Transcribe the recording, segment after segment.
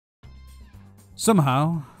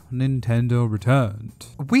Somehow, Nintendo returned.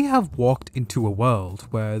 We have walked into a world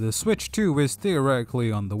where the Switch 2 is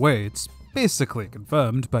theoretically on the way. It's basically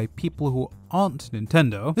confirmed by people who aren't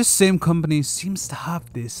Nintendo. This same company seems to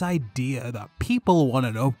have this idea that people want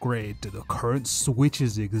an upgrade to the current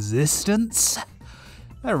Switch's existence.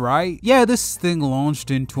 Alright, yeah, this thing launched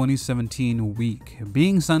in 2017 week,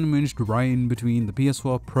 being sandwiched right in between the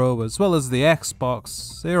PS4 Pro as well as the Xbox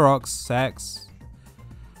Series X,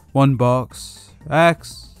 One Box,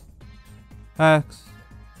 X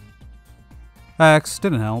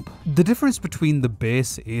didn't help. The difference between the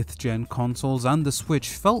base 8th gen consoles and the Switch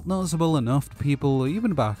felt noticeable enough to people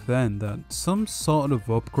even back then that some sort of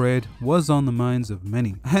upgrade was on the minds of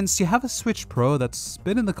many. Hence, you have a Switch Pro that's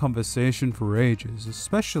been in the conversation for ages,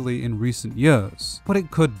 especially in recent years. What it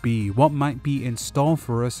could be, what might be in store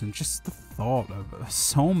for us, and just the thought of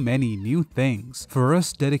so many new things for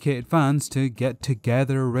us dedicated fans to get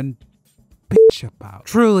together and bitch about.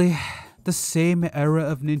 Truly, the same era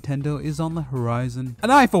of Nintendo is on the horizon,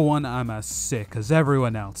 and I for one am as sick as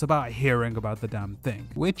everyone else about hearing about the damn thing,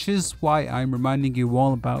 which is why I'm reminding you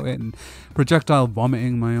all about it and projectile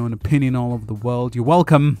vomiting my own opinion all over the world. You're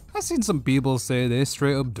welcome. I've seen some people say they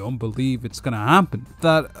straight up don't believe it's gonna happen,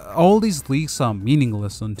 that all these leaks are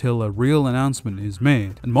meaningless until a real announcement is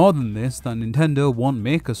made, and more than this, that Nintendo won't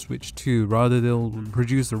make a Switch 2, rather they'll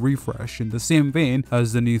produce a refresh in the same vein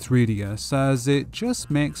as the new 3DS, as it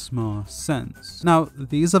just makes more sense. Now,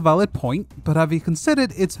 these are valid point, but have you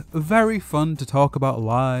considered it's very fun to talk about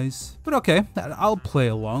lies? But okay, I'll play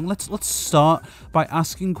along. Let's start by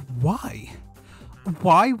asking why.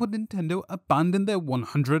 Why would Nintendo abandon their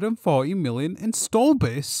 140 million install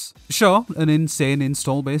base? Sure, an insane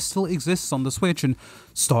install base still exists on the Switch, and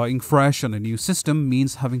starting fresh on a new system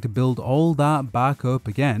means having to build all that back up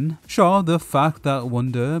again. Sure, the fact that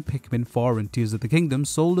Wonder, Pikmin 4 and Tears of the Kingdom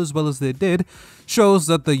sold as well as they did shows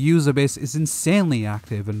that the user base is insanely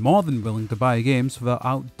active and more than willing to buy games for their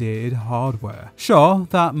outdated hardware. Sure,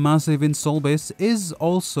 that massive install base is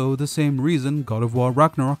also the same reason God of War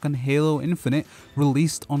Ragnarok and Halo Infinite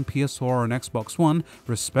released on PS4 and Xbox One,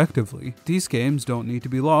 respectively. These games don't need to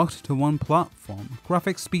be locked to one platform.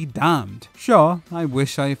 Graphics be damned. Sure, I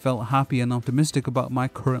wish I felt happy and optimistic about my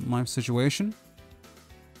current life situation.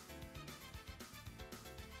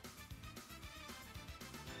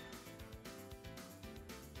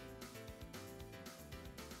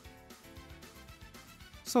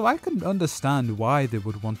 So I can understand why they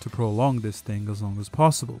would want to prolong this thing as long as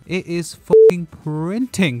possible. It is fucking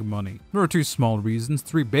printing money. There are two small reasons,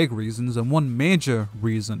 three big reasons, and one major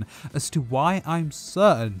reason as to why I'm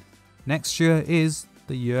certain next year is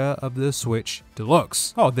the year of the Switch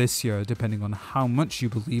Deluxe. Or this year, depending on how much you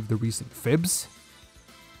believe the recent fibs.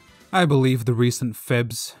 I believe the recent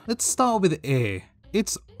fibs. Let's start with A.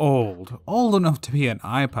 It's old enough to be an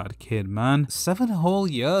iPad kid, man. 7 whole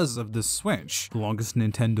years of the Switch, the longest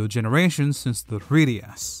Nintendo generation since the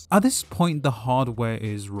 3DS. At this point, the hardware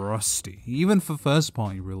is rusty, even for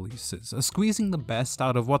first-party releases. Squeezing the best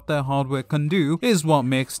out of what their hardware can do is what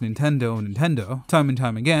makes Nintendo Nintendo. Time and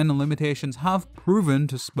time again, limitations have proven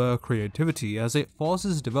to spur creativity as it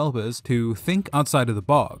forces developers to think outside of the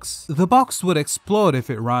box. The box would explode if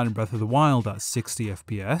it ran Breath of the Wild at 60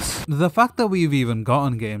 FPS. The fact that we've even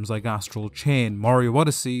gotten games like Astral Chain, Mario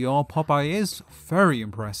Odyssey, or Popeye is very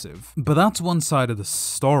impressive. But that's one side of the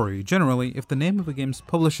story. Generally, if the name of a game's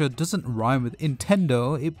publisher doesn't rhyme with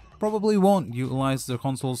Nintendo, it probably won't utilize the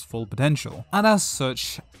console's full potential. And as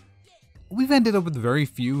such, we've ended up with very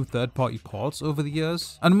few third-party ports over the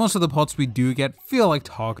years, and most of the ports we do get feel like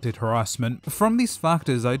targeted harassment. From these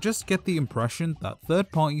factors, I just get the impression that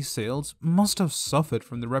third-party sales must have suffered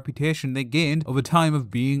from the reputation they gained over time of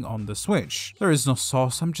being on the Switch. There is no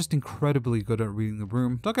source, I'm just incredibly good at reading the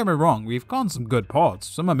room. Don't get me wrong, we've gotten some good ports,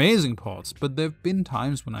 some amazing ports, but there have been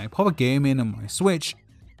times when I pop a game in on my Switch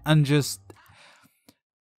and just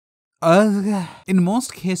in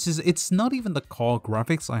most cases, it's not even the core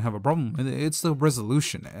graphics I have a problem with, it's the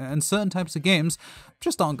resolution, and certain types of games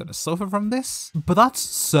just aren't going to suffer from this. But that's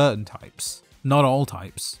certain types, not all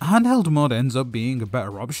types. Handheld mode ends up being a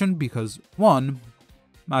better option because 1,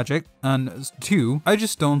 magic, and 2, I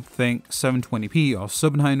just don't think 720p or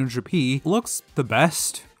sub 900p looks the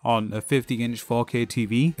best on a 50-inch 4K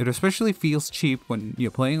TV. It especially feels cheap when you're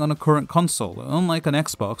playing on a current console, unlike an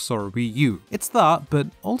Xbox or a Wii U. It's that, but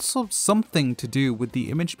also something to do with the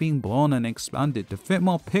image being blown and expanded to fit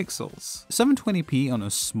more pixels. 720p on a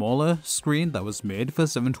smaller screen that was made for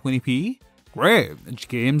 720p? Great,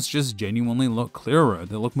 games just genuinely look clearer,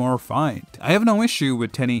 they look more refined. I have no issue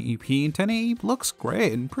with 1080p, 1080p looks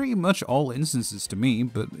great in pretty much all instances to me,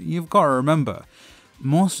 but you've got to remember,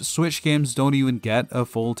 Most Switch games don't even get a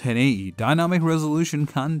full 1080. Dynamic resolution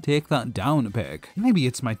can take that down a peg. Maybe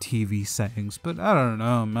it's my TV settings, but I don't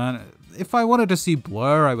know, man. If I wanted to see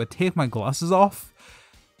blur, I would take my glasses off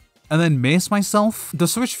and then mace myself. The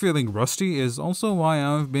Switch feeling rusty is also why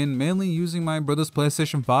I've been mainly using my brother's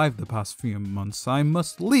PlayStation 5 the past few months. I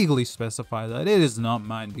must legally specify that it is not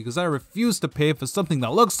mine because I refuse to pay for something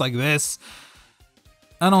that looks like this.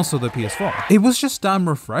 And also the PS4. It was just damn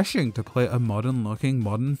refreshing to play a modern looking,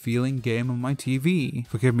 modern feeling game on my TV.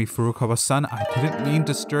 Forgive me, Furukawa-san, I didn't mean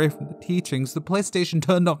to stray from the teachings. The PlayStation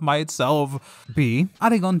turned off by itself. B,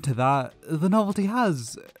 adding on to that, the novelty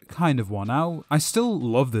has kind of worn out. I still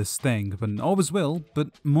love this thing, and always will, but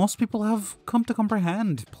most people have come to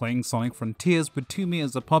comprehend playing Sonic Frontiers with 2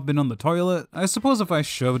 meters of popping on the toilet. I suppose if I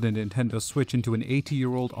shoved a Nintendo Switch into an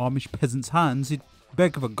 80-year-old Amish peasant's hands, he'd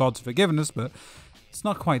beg for God's forgiveness, but it's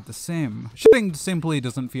not quite the same. Shitting simply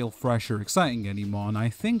doesn't feel fresh or exciting anymore, and I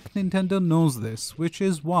think Nintendo knows this, which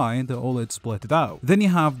is why the OLED split it out. Then you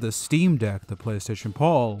have the Steam Deck, the PlayStation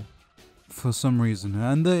Portal, for some reason,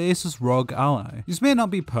 and the Asus ROG Ally. These may not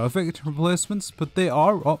be perfect replacements, but they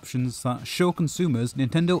are options that show consumers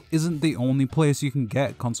Nintendo isn't the only place you can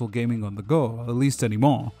get console gaming on the go, at least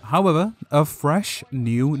anymore. However, a fresh,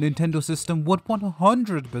 new Nintendo system would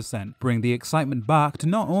 100% bring the excitement back to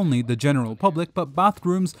not only the general public, but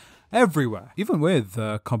bathrooms everywhere, even with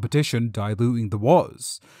competition diluting the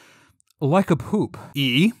wars. Like a poop.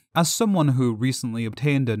 As someone who recently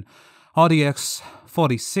obtained an RDX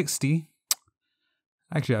 4060,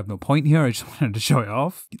 actually, I have no point here, I just wanted to show it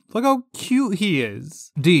off. Look how cute he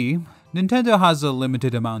is. D, Nintendo has a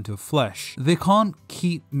limited amount of flesh. They can't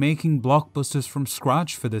keep making blockbusters from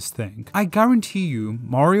scratch for this thing. I guarantee you,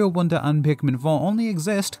 Mario Wonder and Pikmin 4 only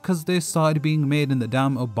exist because they started being made in the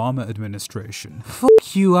damn Obama administration.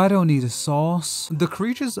 Fuck you, I don't need a sauce. The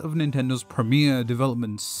creatures of Nintendo's premier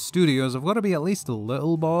development studios have got to be at least a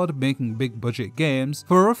little bored making big budget games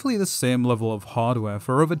for roughly the same level of hardware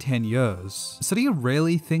for over 10 years. So do you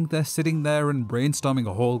really think they're sitting there and brainstorming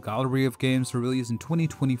a whole gallery of games for release in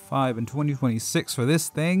 2025 and 2026 for this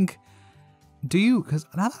thing? Do you? Because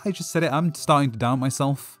now that I just said it, I'm starting to doubt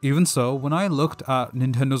myself. Even so, when I looked at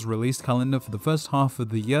Nintendo's release calendar for the first half of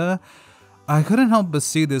the year, I couldn't help but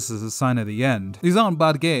see this as a sign of the end. These aren't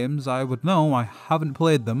bad games, I would know, I haven't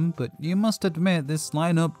played them, but you must admit this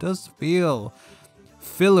lineup does feel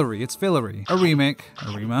fillery. It's fillery. A remake, a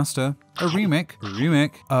remaster, a remake, a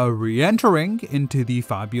remake, a re-entering into the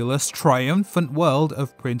fabulous, triumphant world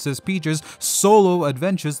of Princess Peach's solo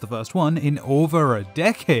adventures, the first one in over a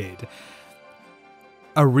decade.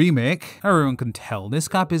 A remake. Everyone can tell this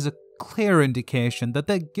gap is a clear indication that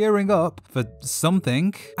they're gearing up for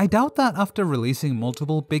something. I doubt that after releasing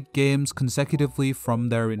multiple big games consecutively from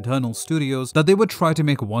their internal studios, that they would try to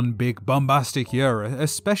make one big bombastic year,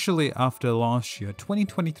 especially after last year.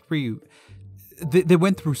 2023, they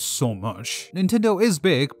went through so much. Nintendo is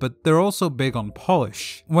big, but they're also big on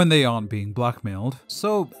polish when they aren't being blackmailed.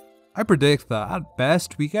 So I predict that at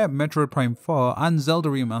best we get Metroid Prime 4 and Zelda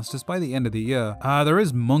remasters by the end of the year. There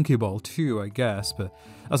is Monkey Ball too, I guess, but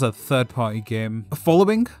as a third-party game.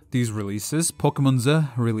 Following these releases, Pokémon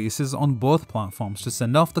Z releases on both platforms to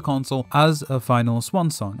send off the console as a final swan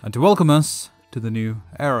song and to welcome us to the new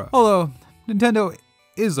era. Although Nintendo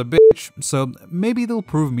is a bitch, so maybe they'll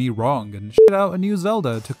prove me wrong and shit out a new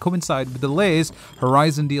Zelda to coincide with the latest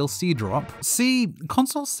Horizon DLC drop. See,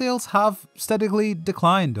 console sales have steadily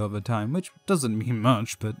declined over time, which doesn't mean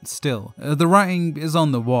much, but still. The writing is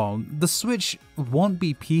on the wall. The Switch won't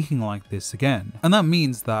be peaking like this again. And that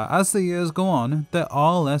means that as the years go on, there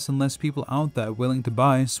are less and less people out there willing to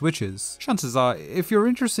buy Switches. Chances are, if you're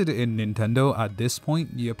interested in Nintendo at this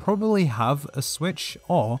point, you probably have a Switch,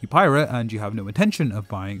 or you pirate and you have no intention of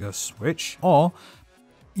buying a Switch, or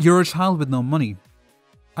you're a child with no money.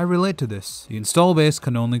 I relate to this. The install base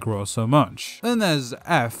can only grow so much. Then there's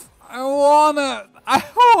F. I want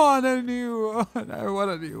a new one. I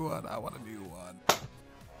want a new one.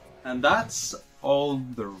 And that's all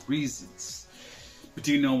the reasons. But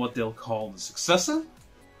do you know what they'll call the successor?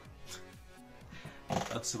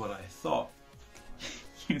 That's what I thought.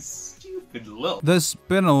 You stupid little. There's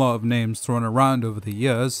been a lot of names thrown around over the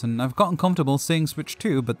years, and I've gotten comfortable saying Switch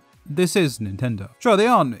 2, but this is Nintendo. Sure, they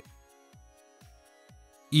aren't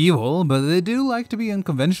evil, but they do like to be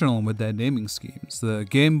unconventional with their naming schemes. The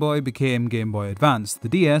Game Boy became Game Boy Advance, the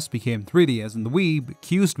DS became 3DS, and the Wii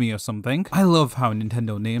accused me of something. I love how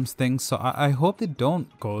Nintendo names things, so I hope they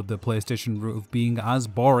don't go the PlayStation route of being as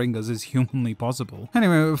boring as is humanly possible.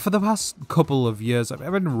 Anyway, for the past couple of years, I've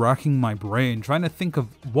been racking my brain trying to think of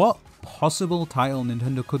what possible title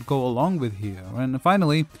Nintendo could go along with here, and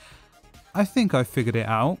finally, I think I figured it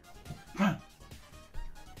out.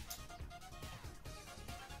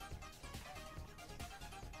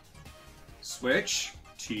 Switch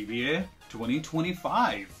TVA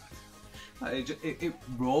 2025. It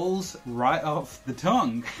rolls right off the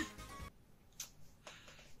tongue.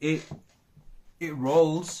 It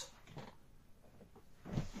rolls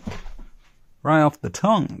right off the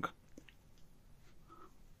tongue.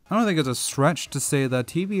 I don't think it's a stretch to say that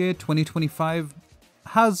TVA 2025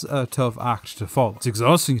 has a tough act to follow. It's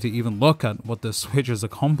exhausting to even look at what the Switch has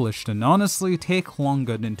accomplished, and honestly, take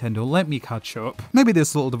longer, Nintendo, let me catch up. Maybe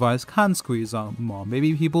this little device can squeeze out more.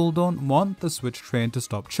 Maybe people don't want the Switch train to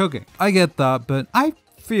stop chugging. I get that, but I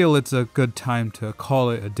feel it's a good time to call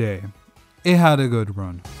it a day. It had a good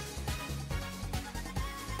run.